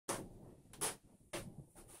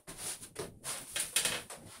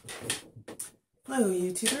Hello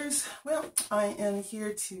YouTubers. Well, I am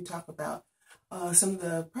here to talk about some of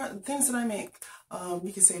the things that I make.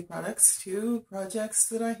 You could say products too, projects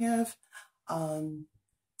that I have.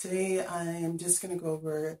 Today I am just going to go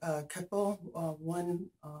over a couple. One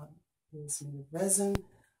is made of resin.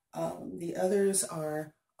 The others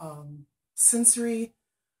are sensory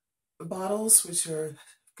bottles, which are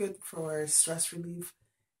good for stress relief.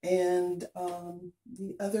 And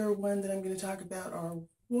the other one that I'm going to talk about are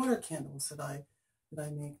water candles that I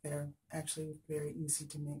make. They're actually very easy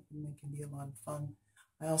to make, and they can be a lot of fun.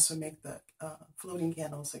 I also make the floating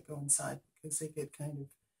candles that go inside, because they get kind of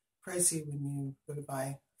pricey when you go to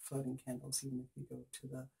buy floating candles, even if you go to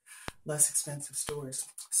the less expensive stores.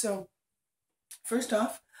 So first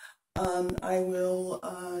off, I will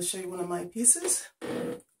show you one of my pieces.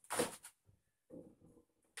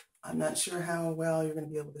 I'm not sure how well you're going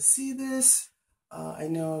to be able to see this. I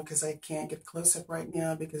know because I can't get close up right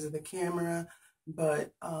now because of the camera,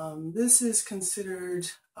 but this is considered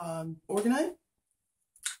Orgonite.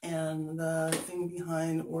 And the thing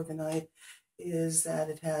behind Orgonite is that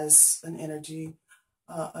it has an energy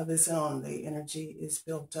of its own. The energy is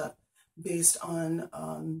built up based on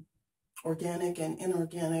organic and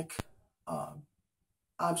inorganic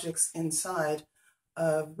objects inside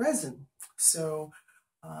of resin. So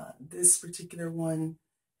this particular one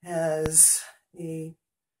has the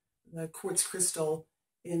quartz crystal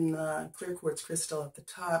in the clear quartz crystal at the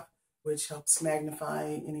top, which helps magnify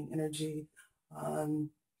any energy.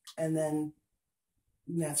 And then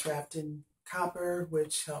that's wrapped in copper,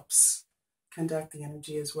 which helps conduct the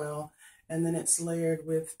energy as well. And then it's layered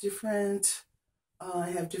with different,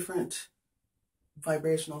 I have different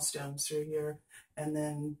vibrational stones through here, and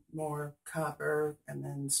then more copper, and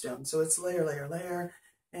then stone. So it's layer, layer, layer.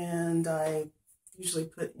 And I usually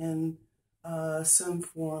put in some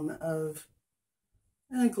form of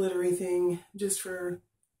a glittery thing, just for,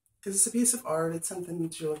 because it's a piece of art. It's something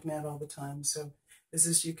that you're looking at all the time. So it's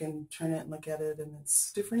just, you can turn it and look at it, and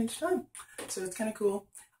it's different each time. So it's kind of cool.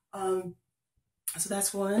 So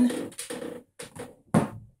that's one.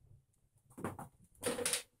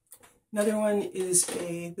 Another one is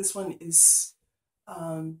this one is,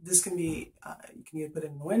 this can be, you can either put it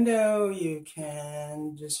in the window, you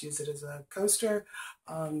can just use it as a coaster.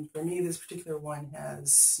 For me, this particular one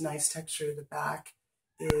has nice texture. The back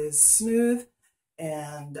is smooth,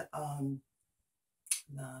 and the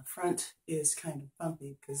front is kind of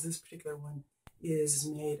bumpy, because this particular one is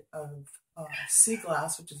made of sea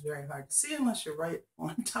glass, which is very hard to see unless you're right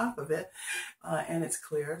on top of it, and it's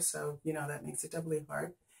clear, so you know that makes it doubly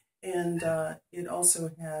hard. And it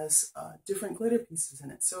also has different glitter pieces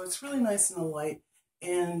in it, so it's really nice in the light.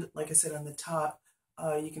 And like I said, on the top,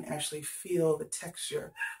 you can actually feel the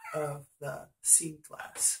texture of the sea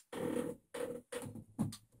glass.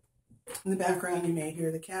 In the background, you may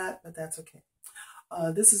hear the cat, but that's okay.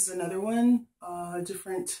 This is another one,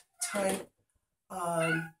 different type.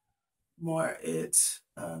 More, it's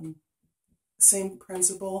same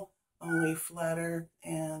principle, only flatter,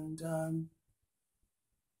 and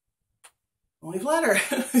only flatter.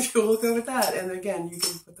 We'll go with that. And again, you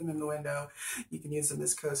can put them in the window. You can use them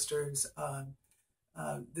as coasters.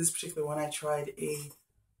 This particular one, I tried a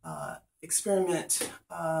experiment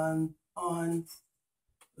on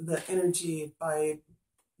the energy by,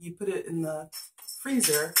 you put it in the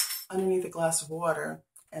freezer underneath a glass of water,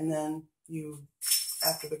 and then you,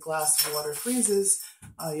 after the glass of water freezes,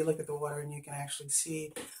 you look at the water, and you can actually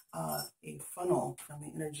see a funnel from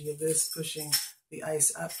the energy of this pushing the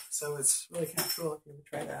ice up. So it's really kind of cool if you ever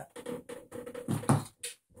try that.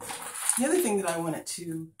 The other thing that I wanted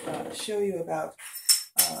to show you about,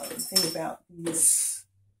 these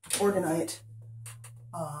Orgonite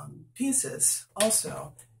pieces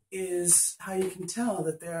also, is how you can tell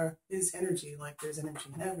that there is energy, like there's energy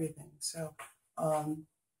in everything. So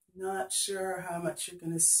not sure how much you're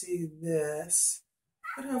going to see this,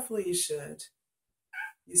 but hopefully you should.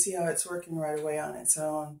 You see how it's working right away on its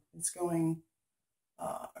own. It's going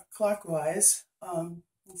clockwise.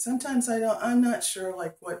 Sometimes I'm not sure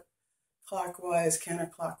like what clockwise,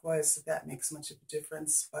 counterclockwise, that makes much of a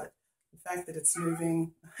difference, but the fact that it's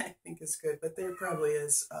moving, I think is good, but there probably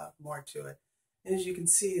is more to it. And as you can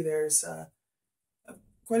see, there's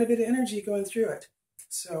quite a bit of energy going through it.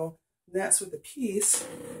 So that's with the piece.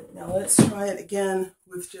 Now let's try it again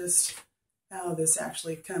with just how this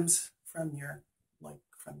actually comes from your,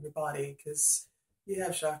 body, because you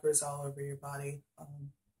have chakras all over your body,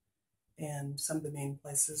 and some of the main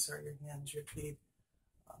places are your hands, your feet,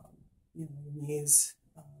 you know, your knees,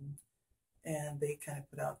 and they kind of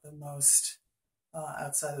put out the most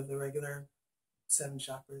outside of the regular 7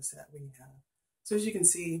 chakras that we have. So as you can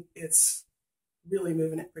see, it's really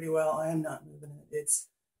moving it pretty well. I am not moving it. It's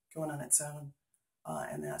going on its own.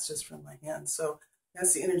 And that's just from my hand. So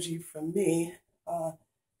that's the energy from me.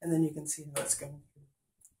 And then you can see how it's going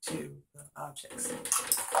to the objects.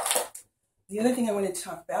 The other thing I wanted to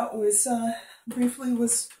talk about was, briefly,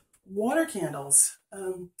 was water candles.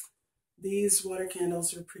 These water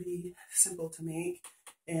candles are pretty simple to make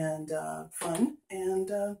and fun.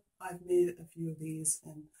 And I've made a few of these,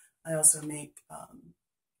 and I also make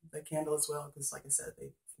the candle as well, because like I said,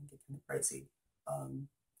 they can get kind of pricey.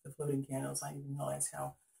 The floating candles, I didn't realize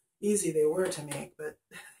how easy they were to make, but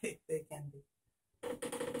they can be.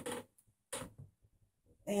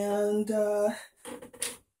 And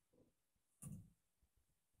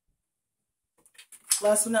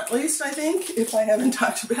last but not least, I think, if I haven't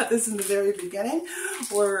talked about this in the very beginning,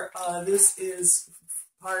 or this is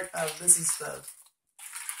part of, this is the,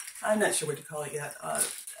 I'm not sure what to call it yet,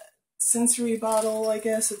 sensory bottle, I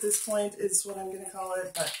guess, at this point is what I'm going to call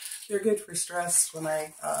it, but they're good for stress. When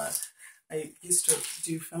I used to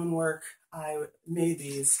do phone work, I made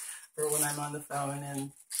these for when I'm on the phone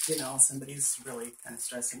and, you know, somebody's really kind of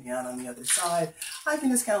stressing me out on the other side. I can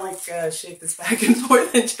just kind of like shake this back and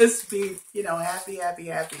forth and just be, you know, happy, happy,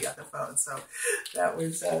 happy on the phone. So that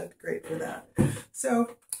was great for that.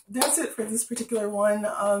 So that's it for this particular one.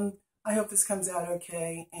 I hope this comes out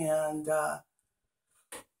okay, and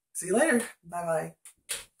see you later. Bye-bye.